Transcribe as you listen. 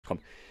gmail.com.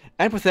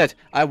 And with that,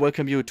 I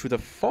welcome you to the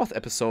 4th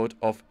episode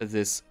of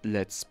this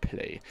Let's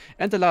Play.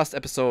 And the last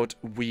episode,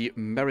 we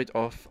married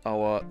off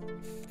our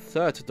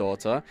 3rd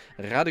daughter,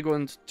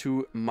 Radegund,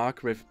 to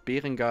Markgrave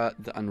Berengar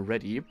the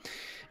Unready.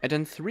 And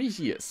in 3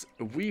 years,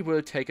 we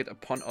will take it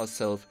upon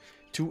ourselves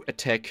to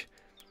attack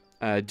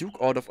Duke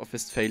Adolf of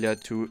Westphalia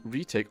to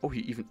retake... Oh,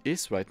 he even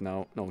is right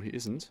now. No, he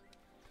isn't.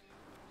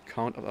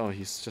 Count of... Oh,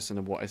 he's just in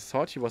a war. I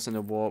thought he was in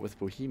a war with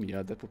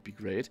Bohemia. That would be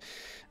great.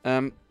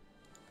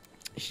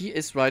 He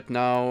is right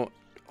now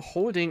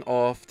holding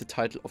off the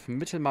title of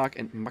Mittelmark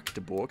and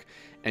Magdeburg,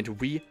 and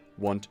we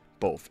want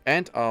both.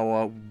 And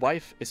our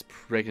wife is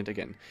pregnant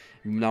again.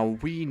 Now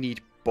we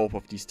need both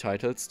of these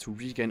titles to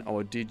regain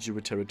our de jure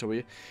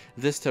territory.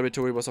 This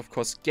territory was of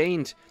course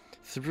gained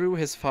through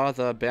his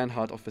father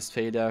Bernhard of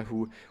Westphalia,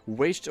 who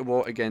waged a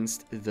war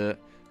against the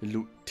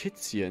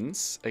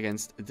Lutetians,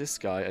 against this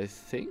guy, I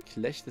think,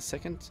 Lech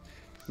II?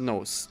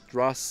 No,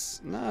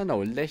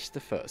 Lech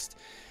I.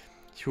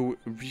 Who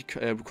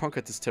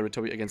conquered this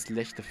territory against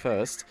Lech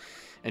I,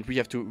 and we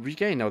have to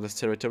regain now this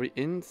territory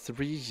in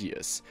 3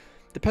 years.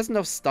 The peasants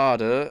of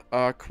Stade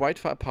are quite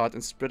far apart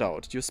and spread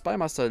out. Your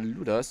spymaster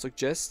Luda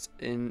suggests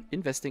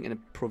investing in a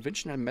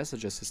provincial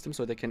messenger system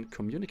so they can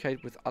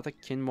communicate with other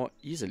kin more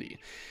easily.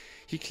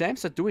 He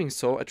claims that doing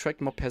so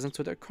attracts more peasants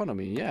to the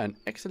economy. Yeah, an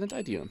excellent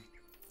idea.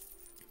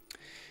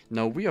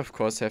 Now we of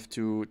course have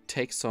to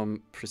take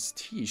some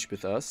prestige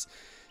with us,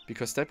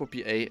 because that would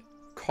be a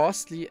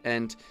costly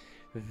and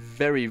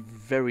very,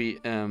 very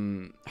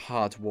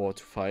hard war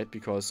to fight,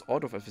 because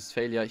Adolf of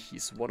Westphalia,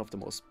 he's one of the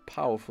most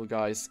powerful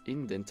guys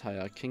in the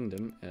entire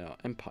kingdom,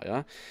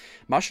 empire.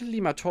 Marshal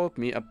Lima told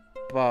me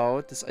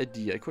about this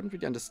idea. I couldn't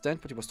really understand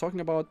what he was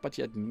talking about, but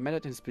he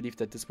admitted his belief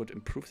that this would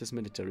improve his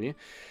military.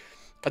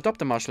 Adopt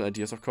the martial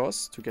ideas, of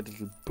course, to get a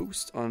little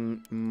boost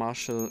on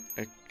martial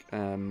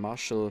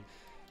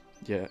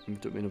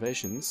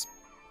innovations.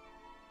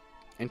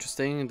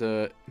 Interesting,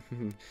 the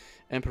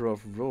Emperor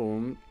of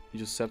Rome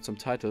usurped some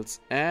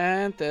titles,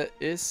 and there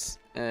is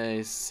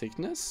a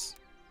sickness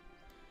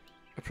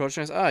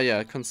approaching us. Ah,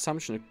 yeah,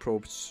 consumption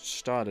probe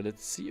started.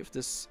 Let's see if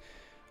this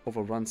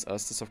overruns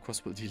us. This, of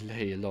course, will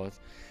delay a lot.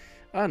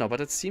 I don't know,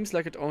 but it seems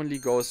like it only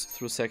goes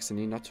through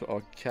Saxony, not to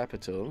our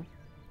capital,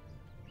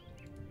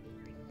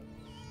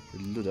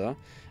 Luda.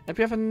 And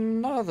we have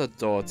another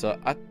daughter,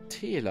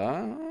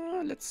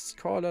 Attila. Let's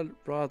call her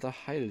rather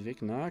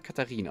Heilwigna.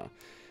 Katharina.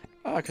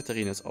 Ah,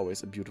 Katharina is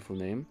always a beautiful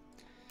name.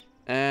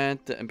 And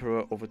the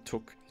Emperor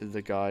overtook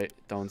the guy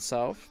down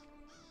south.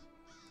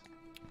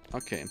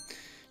 Okay.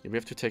 Yeah, we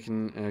have to take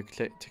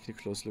a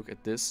close look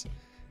at this.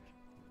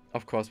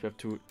 Of course, we have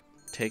to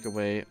take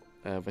away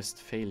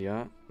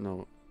Westphalia.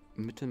 No,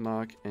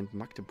 Mittelmark and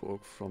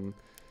Magdeburg from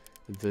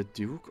the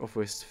Duke of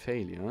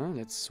Westphalia.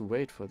 Let's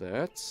wait for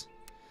that.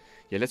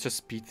 Yeah, let's just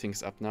speed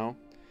things up now,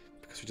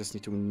 because we just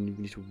need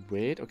to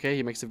wait. Okay,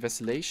 he makes a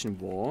vacillation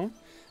war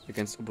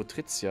against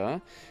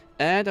Obotritia.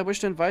 And I wish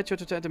to invite you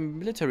to attend a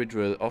military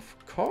drill. Of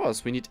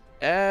course, we need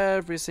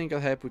every single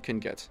help we can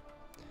get.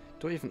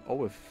 Do I even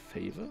owe a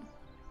favor?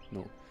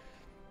 No.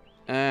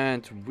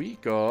 And we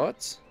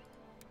got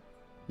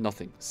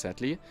nothing,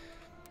 sadly.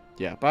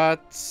 Yeah,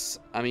 but,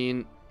 I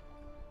mean,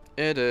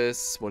 it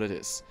is what it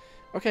is.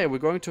 Okay, we're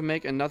going to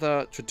make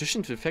another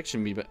traditional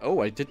faction. Oh,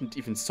 I didn't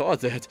even saw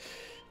that.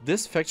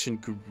 This faction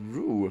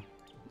grew.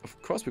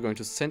 Of course, we're going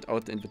to send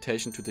out the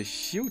invitation to the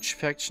huge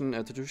faction,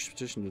 the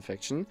traditional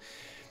faction.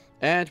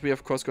 And we're,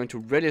 of course, going to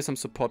rally some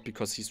support,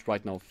 because he's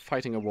right now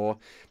fighting a war.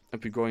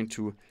 And we're going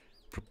to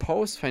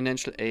propose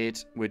financial aid,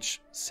 which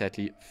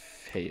sadly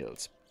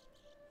failed.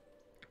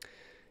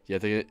 Yeah,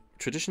 the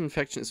traditional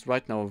faction is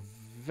right now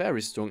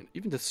very strong.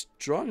 Even the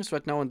strongest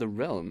right now in the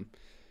realm.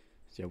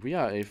 Yeah, we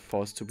are a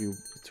force to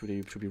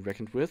be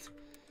reckoned with.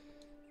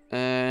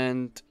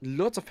 And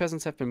lots of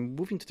peasants have been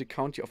moving to the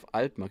county of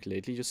Altmark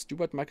lately. Your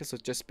steward Michael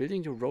suggests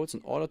building new roads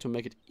in order to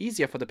make it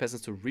easier for the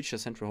peasants to reach their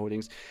central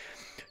holdings.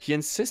 He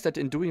insists that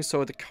in doing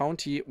so, the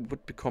county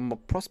would become more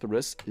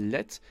prosperous.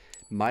 Let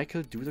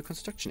Michael do the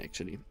construction,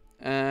 actually.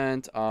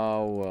 And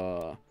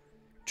our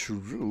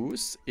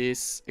truce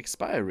is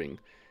expiring.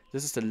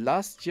 This is the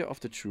last year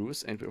of the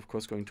truce, and we're of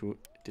course going to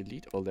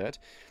delete all that.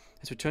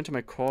 Let's return to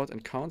my court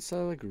and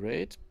council.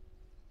 Great.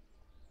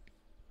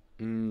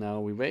 Now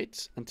we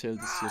wait until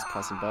this year is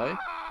passing by.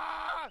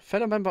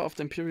 Fellow member of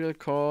the Imperial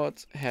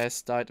Court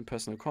has died in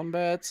personal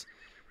combat.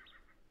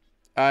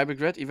 I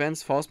regret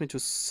events forced me to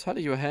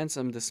sully your hands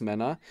in this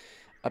manner.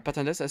 But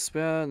unless I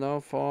swear no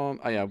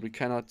form... Ah yeah, we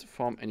cannot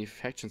form any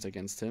factions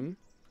against him.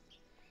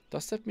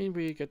 Does that mean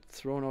we get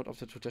thrown out of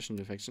the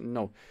traditional faction?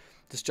 No.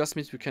 This just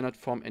means we cannot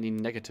form any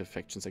negative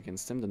factions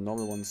against him. The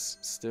normal ones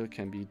still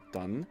can be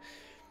done.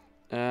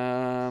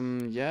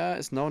 Yeah,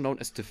 is now known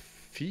as the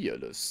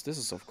Fearless. This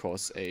is, of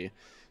course, a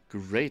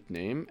great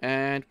name.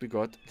 And we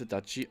got the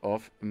Duchy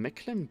of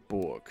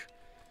Mecklenburg.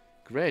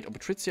 Great.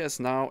 Obotritia is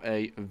now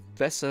a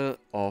vassal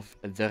of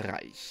the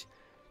Reich.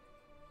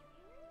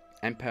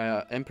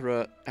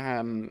 Emperor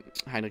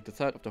Heinrich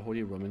III of the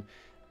Holy Roman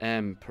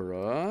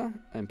Empire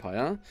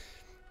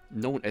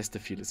known as the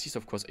Fearless. He's,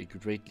 of course, a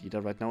great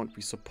leader right now, and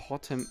we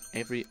support him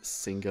every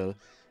single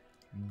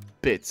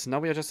bit. Now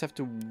we just have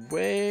to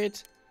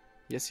wait.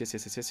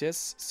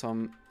 Yes.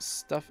 Some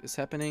stuff is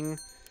happening.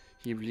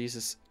 He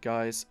releases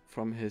guys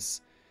from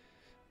his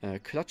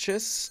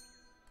clutches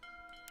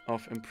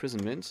of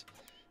imprisonment.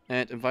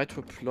 And invite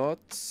to a plot.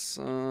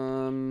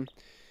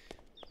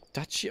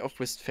 Duchy of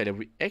Westphalia.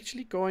 We're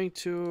actually going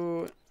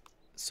to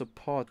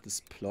support this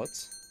plot.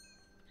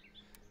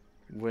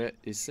 Where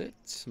is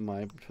it?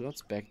 My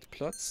plots, backed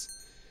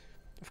plots.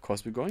 Of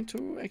course, we're going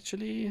to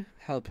actually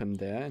help him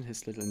there in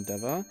his little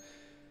endeavor.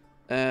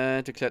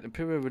 Declared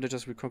Imperial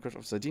Religious Reconquest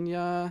of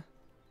Sardinia.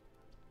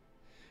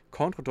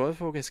 Count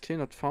Rodolfo has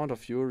clearly not fond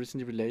of you.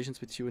 Recently, relations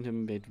with you and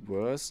him made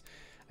worse.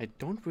 I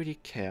don't really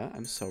care.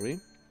 I'm sorry.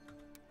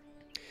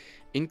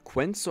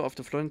 Inquenso of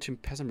the Florentine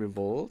Peasant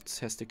Revolt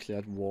has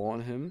declared war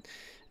on him.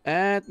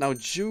 And now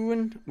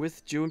June,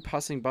 with June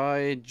passing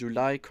by,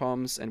 July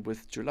comes, and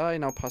with July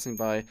now passing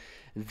by,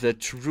 the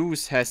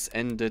truce has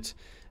ended,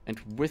 and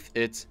with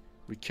it,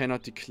 we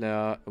cannot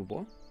declare a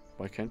war.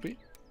 Why can't we?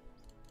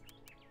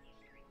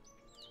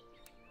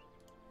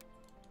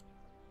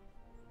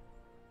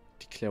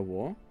 Declare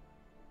war?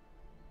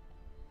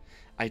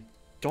 I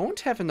don't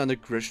have a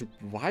non-aggression.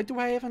 Why do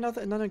I have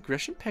another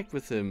non-aggression pact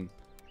with him?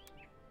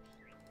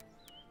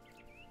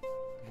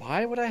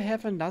 Why would I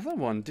have another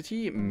one? Did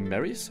he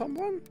marry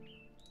someone?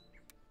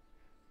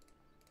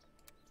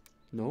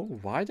 No,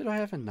 why did I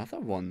have another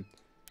one?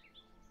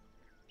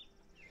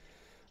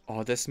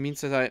 Oh, this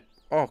means that I...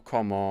 Oh,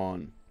 come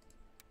on.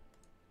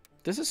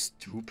 This is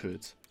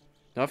stupid.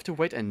 Now I have to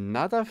wait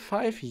another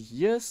 5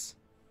 years?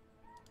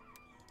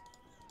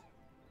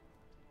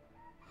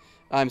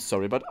 I'm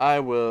sorry, but I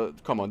will...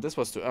 Come on, this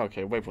was too...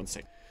 Okay, wait 1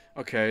 sec.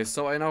 Okay,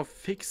 so I now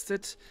fixed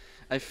it.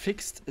 I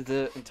fixed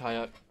the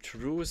entire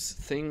truce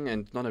thing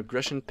and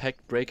non-aggression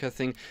pact breaker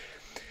thing.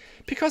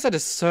 Because at a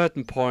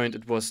certain point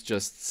it was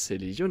just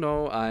silly. You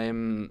know,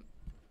 I'm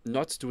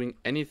not doing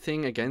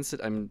anything against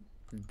it. I'm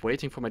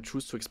waiting for my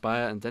truce to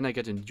expire and then I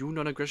get a new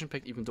non-aggression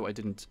pact even though I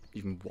didn't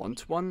even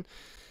want one.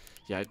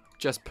 Yeah, I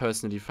just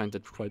personally find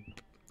that quite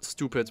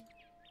stupid.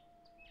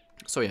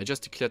 So yeah, I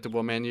just declared the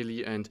war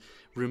manually and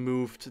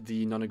removed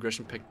the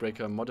non-aggression pact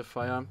breaker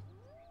modifier.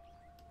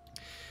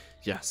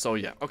 Yeah, so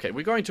yeah, okay,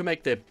 we're going to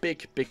make the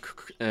big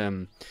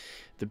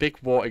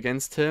war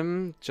against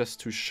him,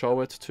 just to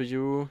show it to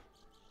you.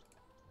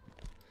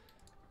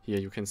 Here,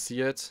 you can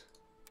see it.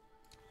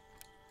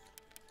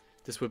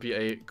 This will be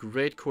a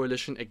great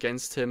coalition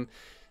against him,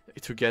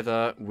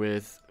 together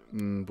with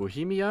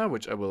Bohemia,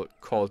 which I will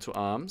call to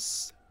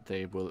arms.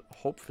 They will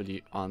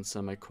hopefully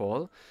answer my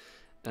call.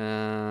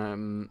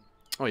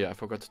 Oh yeah, I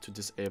forgot to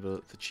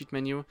disable the cheat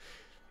menu.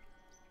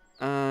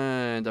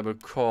 And I will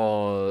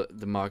call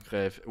the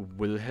Markgrave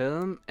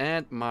Wilhelm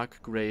and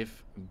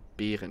Markgrave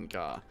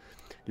Berengar.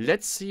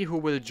 Let's see who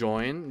will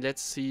join.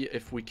 Let's see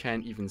if we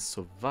can even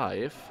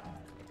survive.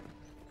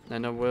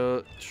 And I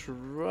will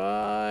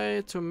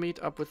try to meet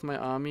up with my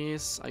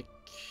armies. I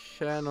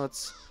cannot,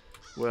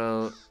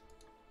 well,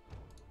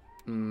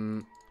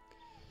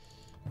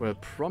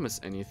 promise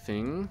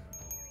anything.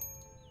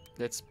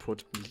 Let's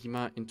put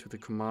Lima into the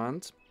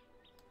command.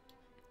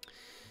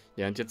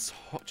 Yeah, and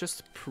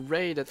just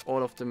pray that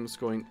all of them is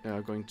going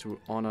to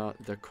honor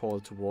their call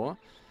to war.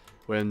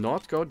 Well,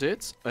 Nordgau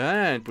did,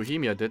 and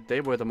Bohemia did. They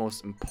were the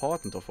most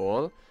important of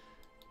all.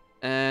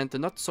 And the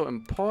not so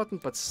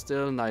important, but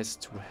still nice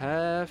to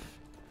have.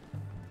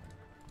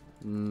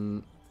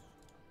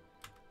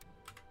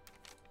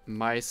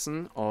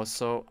 Meissen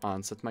also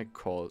answered my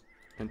call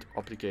and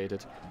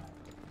obligated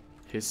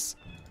his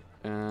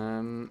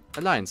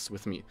alliance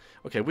with me.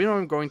 Okay, we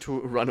are going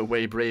to run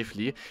away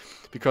bravely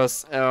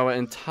because our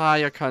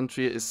entire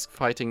country is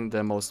fighting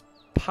the most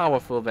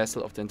powerful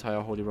vessel of the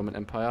entire Holy Roman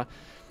Empire,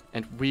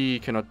 and we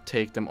cannot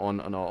take them on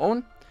our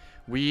own.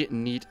 We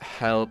need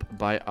help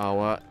by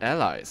our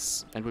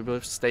allies, and we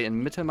will stay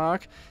in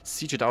Mittelmark,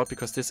 siege it out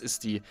because this is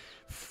the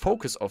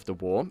focus of the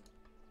war,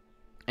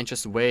 and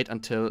just wait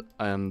until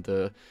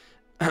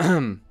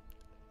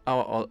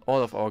all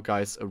of our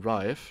guys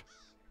arrive.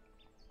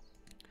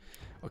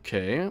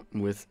 Okay,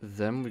 with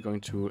them we're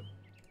going to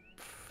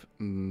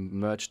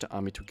merge the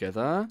army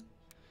together.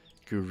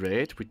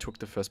 Great, we took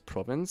the first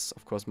province,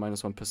 of course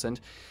 -1%.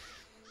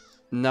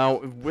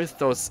 Now with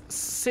those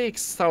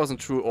 6,000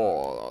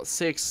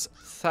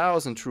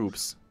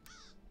 troops.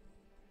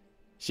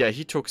 Yeah,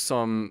 he took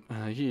some.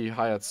 He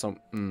hired some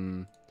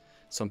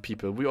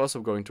people. We're also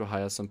going to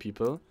hire some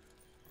people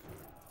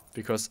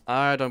because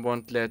I don't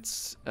want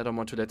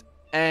to let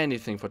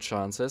anything for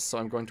chances. So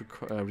I'm going to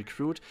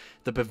recruit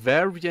the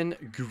Bavarian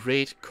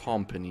Great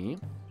Company.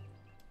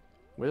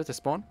 Where did they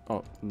spawn?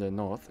 Oh, in the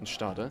north, in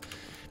Stade.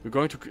 We're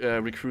going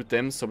to recruit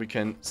them so we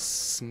can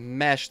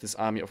smash this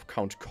army of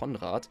Count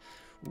Konrad.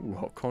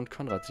 Ooh, Count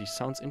Konrad, he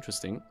sounds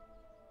interesting.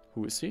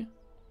 Who is he?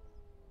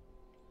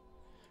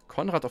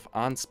 Konrad of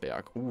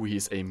Arnsberg. Ooh, he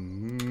is a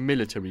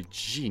military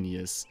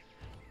genius.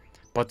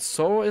 But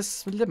so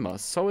is Limmer.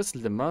 So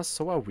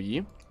are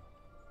we.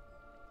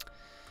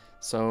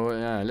 So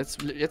yeah, let's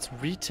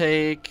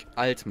retake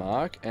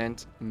Altmark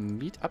and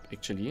meet up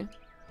actually.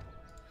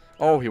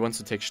 Oh, he wants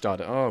to take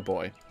Stade. Oh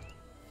boy.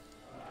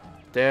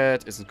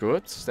 That isn't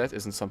good. That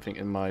isn't something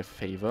in my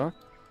favor.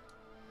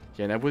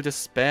 Yeah, and I will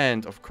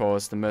disband, of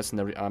course, the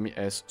mercenary army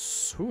as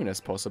soon as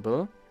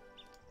possible.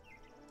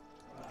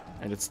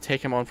 And let's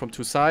take him on from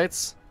two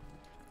sides.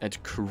 And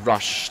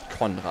crush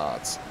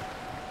Konrad.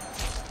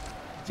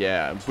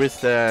 Yeah,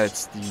 with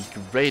that, the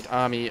Great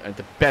Army and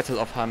the Battle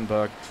of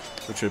Hamburg,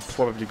 which will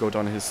probably go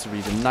down in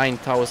history, the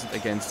 9,000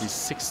 against the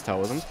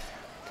 6,000.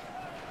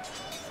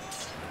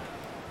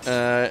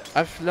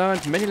 I've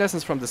learned many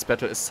lessons from this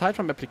battle. Aside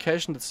from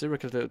application, the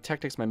theoretical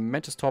tactics my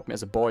mentors taught me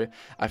as a boy,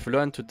 I've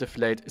learned to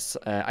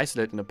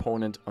isolate an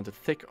opponent on the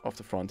thick of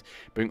the front,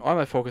 bring all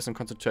my focus and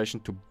concentration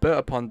to bear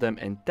upon them,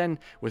 and then,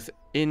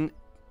 within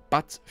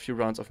but few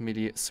rounds of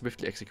melee,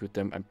 swiftly execute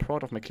them. I'm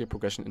proud of my clear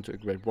progression into a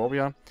great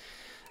warrior.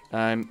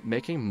 I'm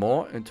making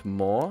more and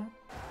more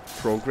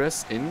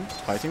progress in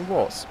fighting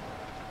wars.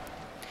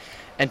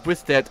 And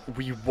with that,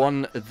 we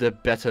won the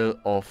Battle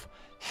of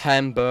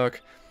Hamburg.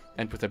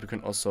 And with that, we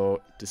can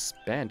also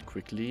disband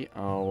quickly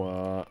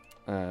our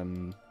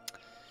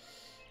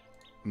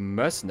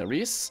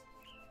mercenaries.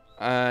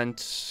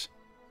 And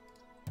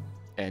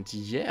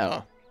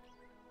yeah.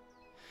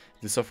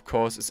 This, of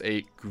course, is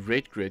a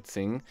great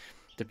thing.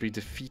 That we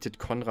defeated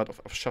Konrad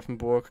of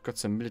Aschaffenburg, got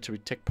some military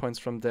tech points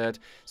from that,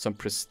 some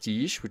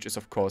prestige, which is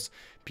of course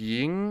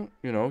being,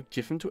 you know,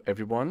 given to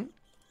everyone.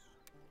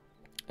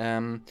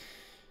 And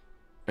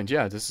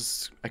yeah, this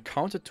is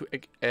accounted to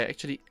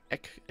actually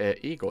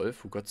Egolf,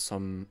 who got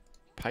some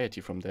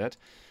piety from that.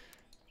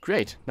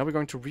 Great, now we're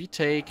going to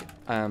retake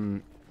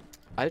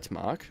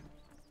Altmark.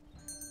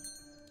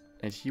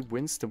 And he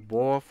wins the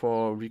war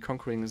for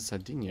reconquering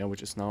Sardinia,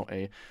 which is now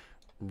a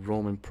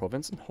Roman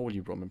province, a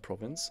Holy Roman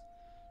province.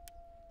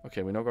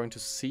 Okay, we're now going to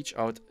siege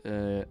out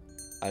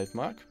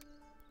Altmark.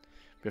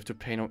 We have to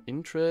pay no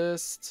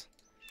interest.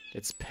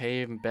 Let's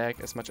pay him back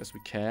as much as we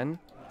can.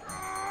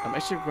 I'm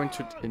actually going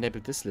to enable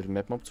this little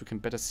map mob so we can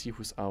better see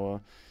who's our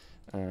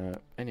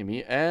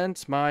enemy. And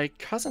my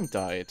cousin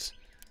died.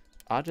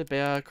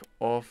 Adelberg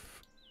of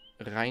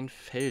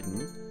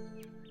Rheinfelden.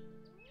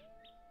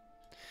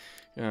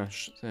 Yeah,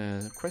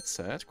 quite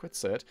sad, quite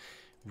sad.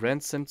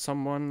 Ransomed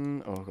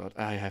someone. Oh god,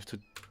 I have to...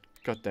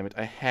 God damn it,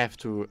 I have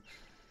to...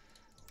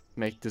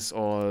 make this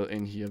all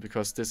in here,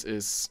 because this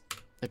is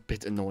a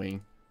bit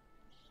annoying.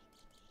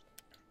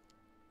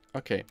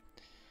 Okay.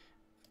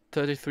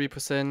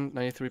 33%,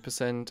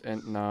 93%,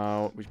 and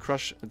now we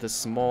crush the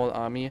small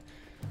army.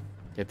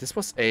 Yeah, this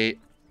was a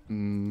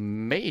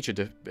major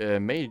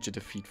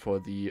defeat for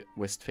the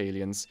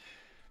Westphalians.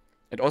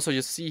 And also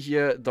you see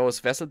here, those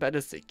vassal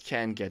battles, they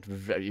can get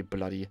very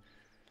bloody.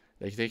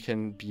 Like, they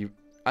can be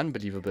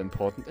unbelievably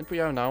important. And we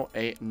are now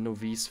a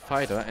novice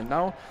fighter. And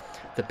now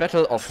the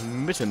Battle of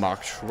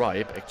Mittelmark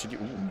Tribe, actually,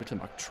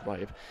 Mittelmark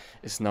Tribe,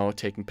 is now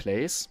taking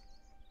place.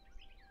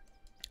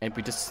 And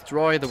we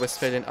destroy the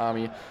Westphalian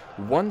army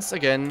once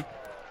again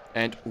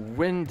and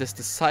win this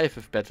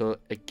decisive battle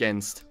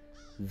against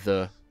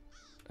the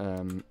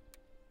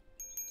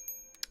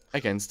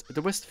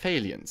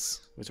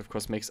Westphalians, which of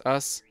course makes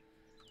us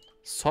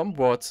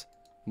somewhat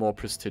more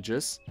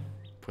prestigious,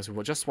 because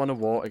we just won a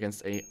war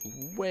against a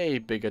way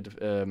bigger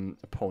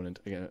opponent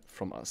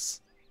from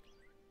us.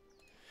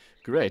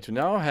 Great, we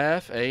now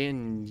have a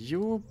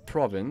new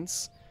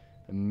province,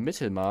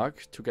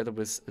 Mittelmark, together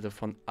with the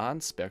von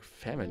Arnsberg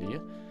family.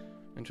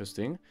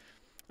 Interesting.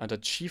 Under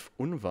Chief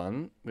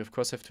Unvan, we of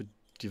course have to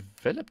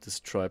develop this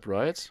tribe,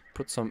 right?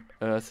 Put some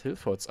earth hill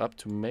forts up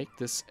to make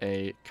this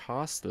a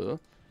castle.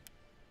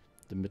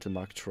 The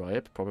Mittelmark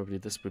tribe. Probably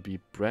this will be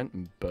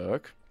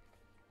Brandenburg.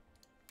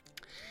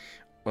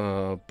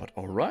 But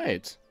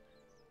alright.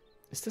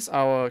 Is this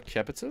our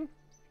capital?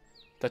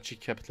 Duchy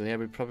capital. Yeah,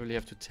 we probably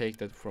have to take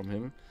that from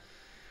him.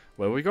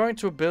 Well, we're going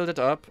to build it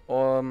up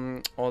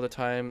all the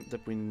time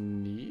that we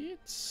need.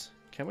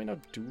 Can we not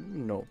do?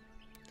 No.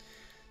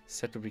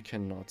 Sadly, we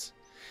cannot.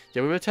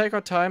 Yeah, we will take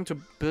our time to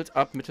build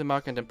up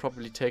Mittelmark and then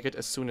probably take it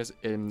as soon as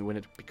when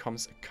it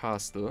becomes a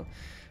castle.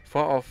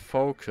 For our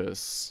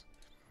focus,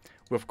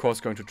 we're of course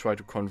going to try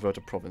to convert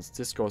a province.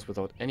 This goes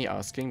without any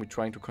asking. We're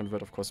trying to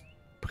convert, of course,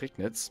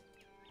 Prignitz.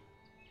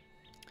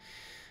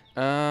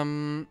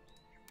 And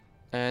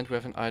we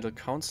have an idle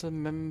council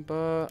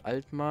member,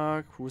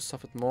 Altmark, who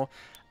suffered more.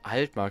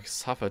 Altmark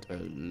suffered a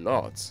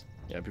lot.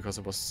 Yeah, because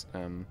it was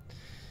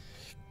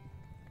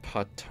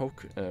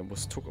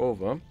took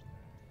over.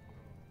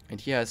 And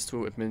he has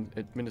to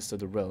administer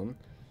the realm.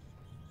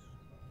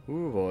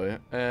 Ooh boy.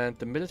 And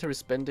the military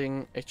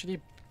spending actually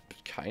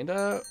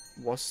kinda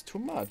was too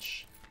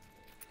much.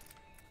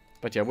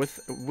 But yeah, with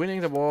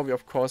winning the war, we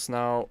of course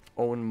now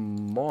own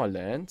more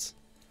land.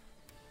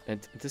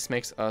 And this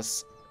makes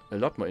us a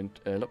lot more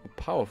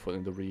powerful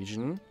in the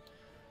region.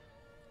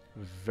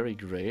 Very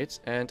great.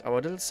 And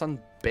our little son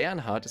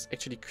Bernhard is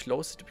actually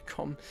closer to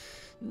become...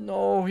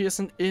 No, he is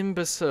an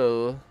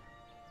imbecile.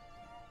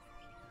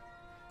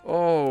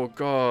 Oh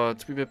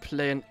god, we will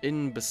play an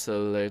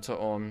imbecile later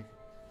on.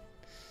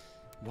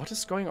 What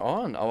is going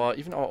on?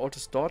 Even our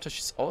oldest daughter,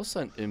 she's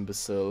also an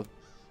imbecile.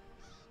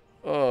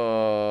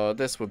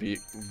 This will be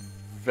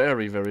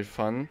very, very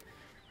fun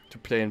to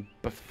play a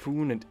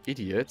buffoon and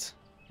idiot.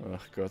 Oh,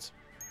 God.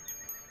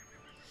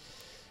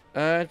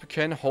 And we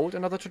can hold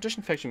another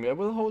tradition faction. I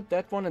will hold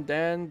that one, and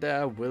then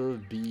there will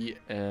be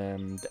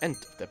the end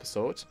of the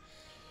episode.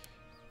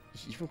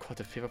 He even called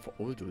a favor for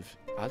Oldulf.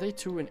 Are they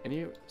two in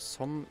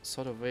some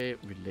sort of way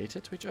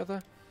related to each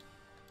other?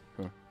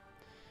 Huh.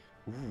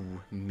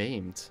 Ooh,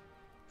 maimed.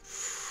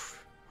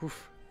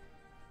 Oof.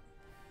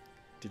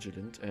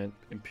 Vigilant and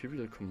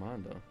Imperial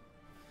Commander.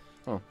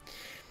 Oh.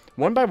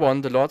 One by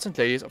one, the lords and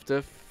ladies of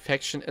the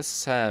faction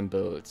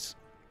assembled.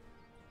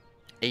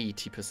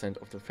 80%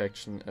 of the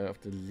faction, of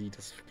the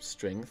leader's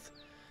strength.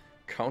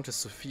 Countess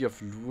Sophie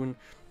of Loon,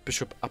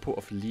 Bishop Appo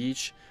of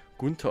Leech,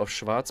 Gunther of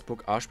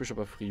Schwarzburg, Archbishop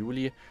of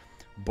Friuli,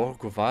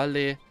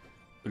 Borgovale,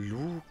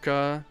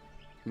 Luca,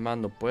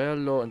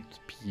 Manobello, and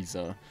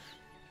Pisa.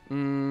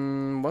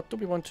 What do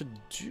we want to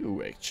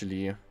do,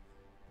 actually?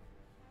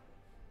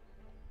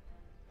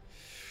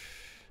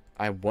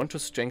 I want to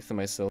strengthen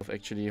myself,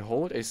 actually.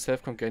 Hold a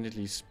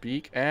self-congratulatory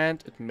speak,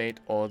 and it made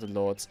all the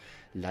lords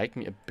like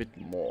me a bit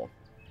more.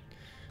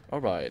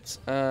 Alright,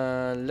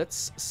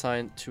 let's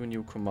assign 2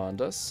 new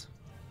commanders.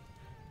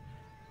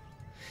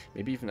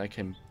 Maybe even I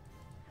can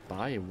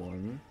buy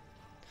one.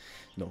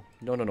 No.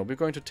 We're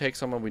going to take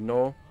someone we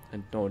know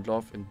and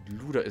love. And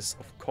Luda is,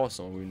 of course,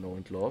 someone we know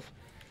and love.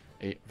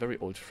 A very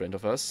old friend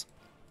of us.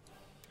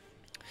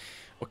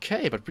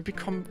 Okay, but we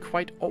become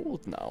quite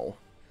old now.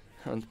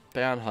 And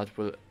Bernhard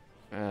will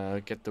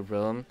get the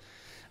realm.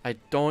 I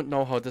don't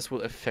know how this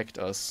will affect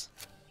us.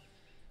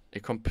 A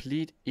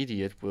complete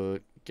idiot will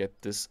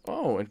get this.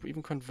 Oh, and we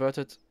even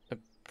converted a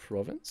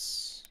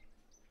province?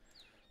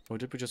 Or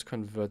did we just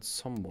convert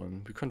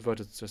someone? We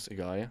converted just a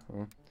guy.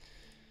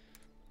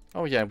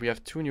 Oh yeah, we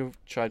have 2 new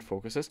child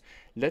focuses.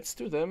 Let's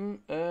do them.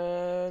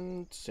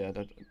 And yeah,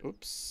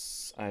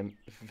 oops. I'm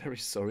very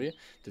sorry.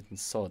 Didn't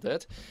saw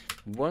that.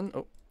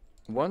 1,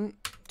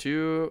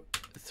 2,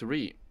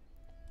 3.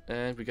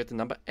 And we get the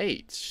number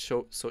 8.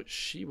 So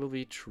she will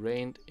be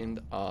trained in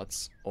the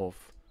arts of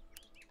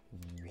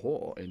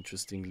war,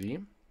 interestingly.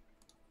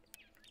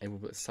 And we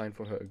will assign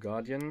for her a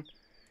guardian.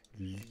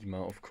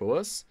 Lima, of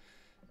course.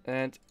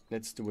 And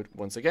let's do it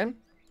once again.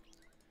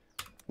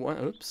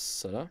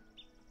 Oops.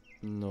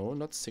 No,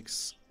 not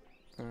 6.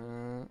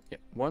 Yeah,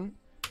 1,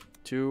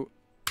 2,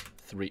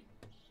 3.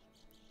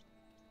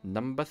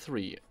 Number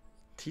 3.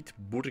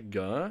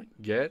 Tietburger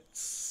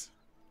gets...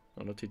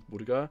 No, not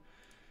Tietburger.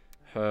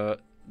 Her...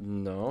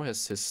 No, her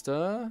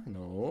sister.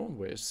 No,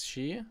 where is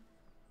she?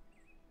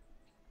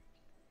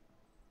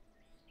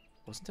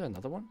 Wasn't there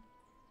another one?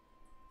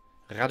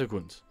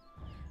 Radegund.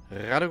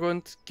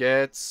 Radegund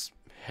gets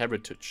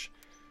heritage.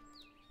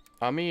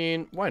 I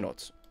mean, why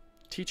not?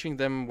 Teaching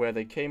them where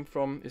they came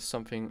from is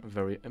something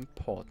very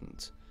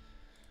important.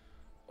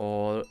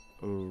 All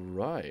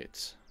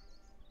right.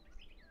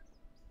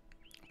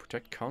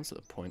 Protect council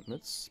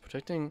appointments.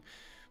 Protecting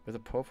where the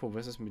powerful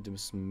vessels may be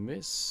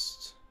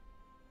dismissed.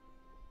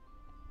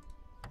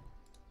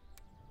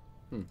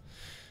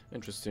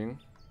 Interesting.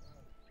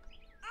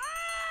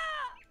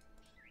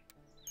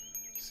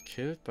 He's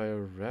killed by a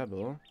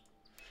rebel.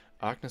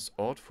 Agnes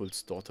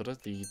Ortful's daughter,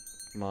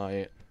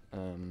 my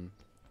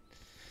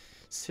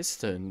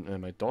sister,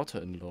 my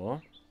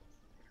daughter-in-law.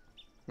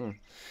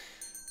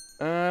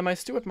 My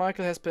steward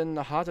Michael has been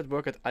hard at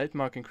work at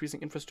Altmark,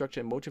 increasing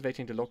infrastructure and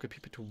motivating the local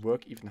people to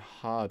work even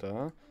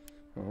harder.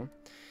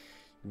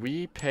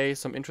 We pay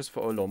some interest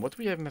for our loan. What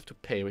do we even have to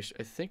pay?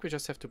 I think we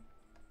just have to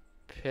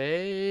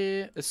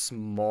pay a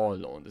small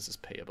loan. This is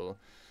payable.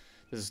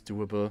 This is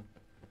doable.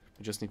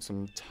 We just need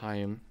some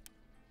time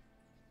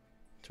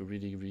to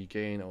really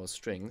regain our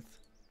strength.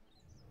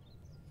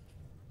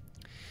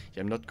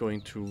 Yeah, I'm not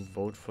going to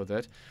vote for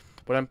that.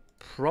 But I'm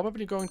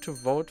probably going to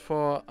vote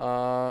for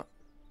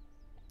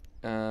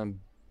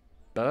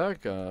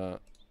burger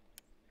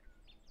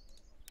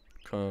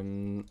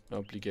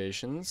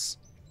obligations.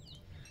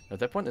 Now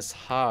that one is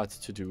hard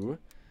to do.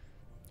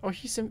 Oh,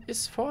 he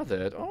is for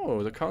that.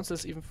 Oh, the council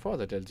is even for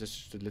that.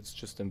 Let's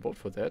just then vote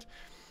for that.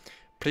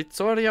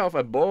 Pretoria of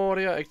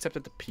Arborea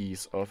accepted the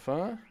peace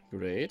offer.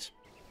 Great.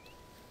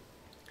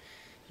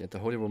 Yet the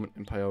Holy Roman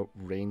Empire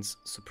reigns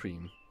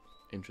supreme.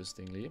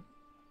 Interestingly.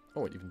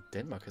 Oh, and even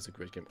Denmark has a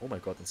great game. Oh my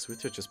god, and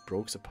Switzerland just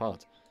broke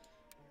apart.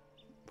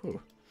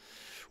 Ooh.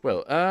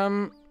 Well,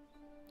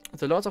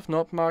 the Lords of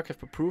Nordmark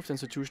have approved the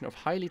institution of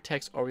highly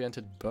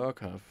tax-oriented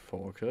burgher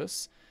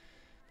focus.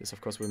 This, of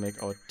course, will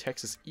make our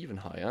taxes even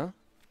higher.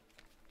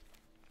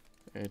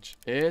 Which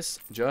is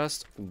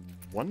just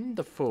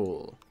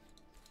wonderful.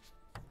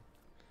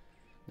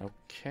 Now,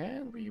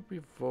 can we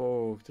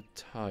revoke the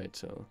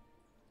title?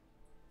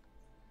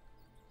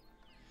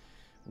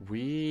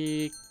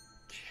 We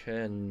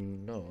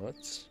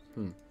cannot.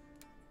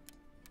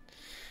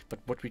 But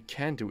what we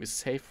can do is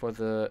save for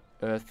the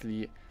Earth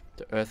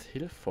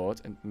Hill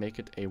Fort and make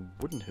it a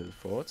wooden hill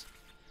fort.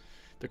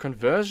 The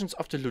conversions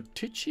of the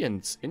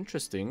Luticians,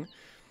 interesting.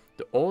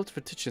 The old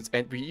Luticians,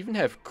 and we even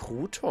have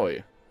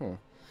Krutoy.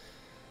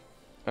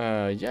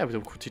 Yeah, the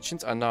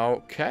Kuticians are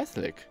now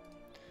Catholic.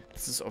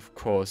 This is, of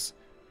course,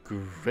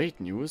 great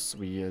news.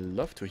 We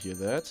love to hear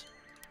that.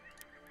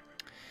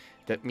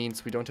 That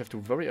means we don't have to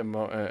worry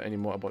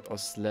anymore about our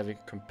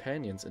Slavic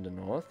companions in the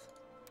north.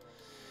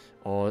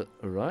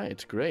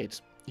 Alright,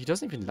 great. He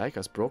doesn't even like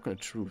us. Broken a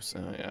truce.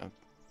 Yeah.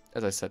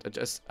 As I said,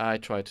 I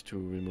tried to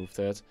remove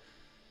that.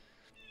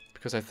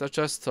 Because I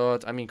just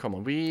thought, I mean, come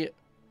on. We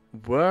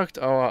worked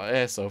our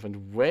ass off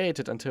and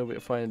waited until we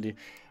finally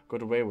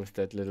got away with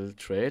that little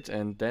trade.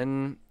 And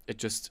then it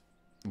just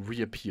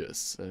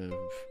reappears.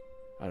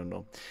 I don't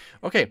know.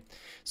 Okay,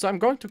 so I'm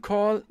going to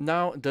call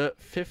now the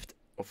 5th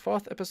or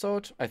 4th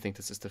episode. I think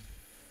this is the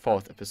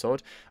 4th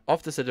episode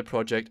of the Citadel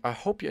project. I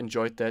hope you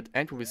enjoyed that,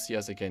 and we will see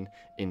us again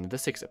in the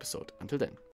 6th episode. Until then.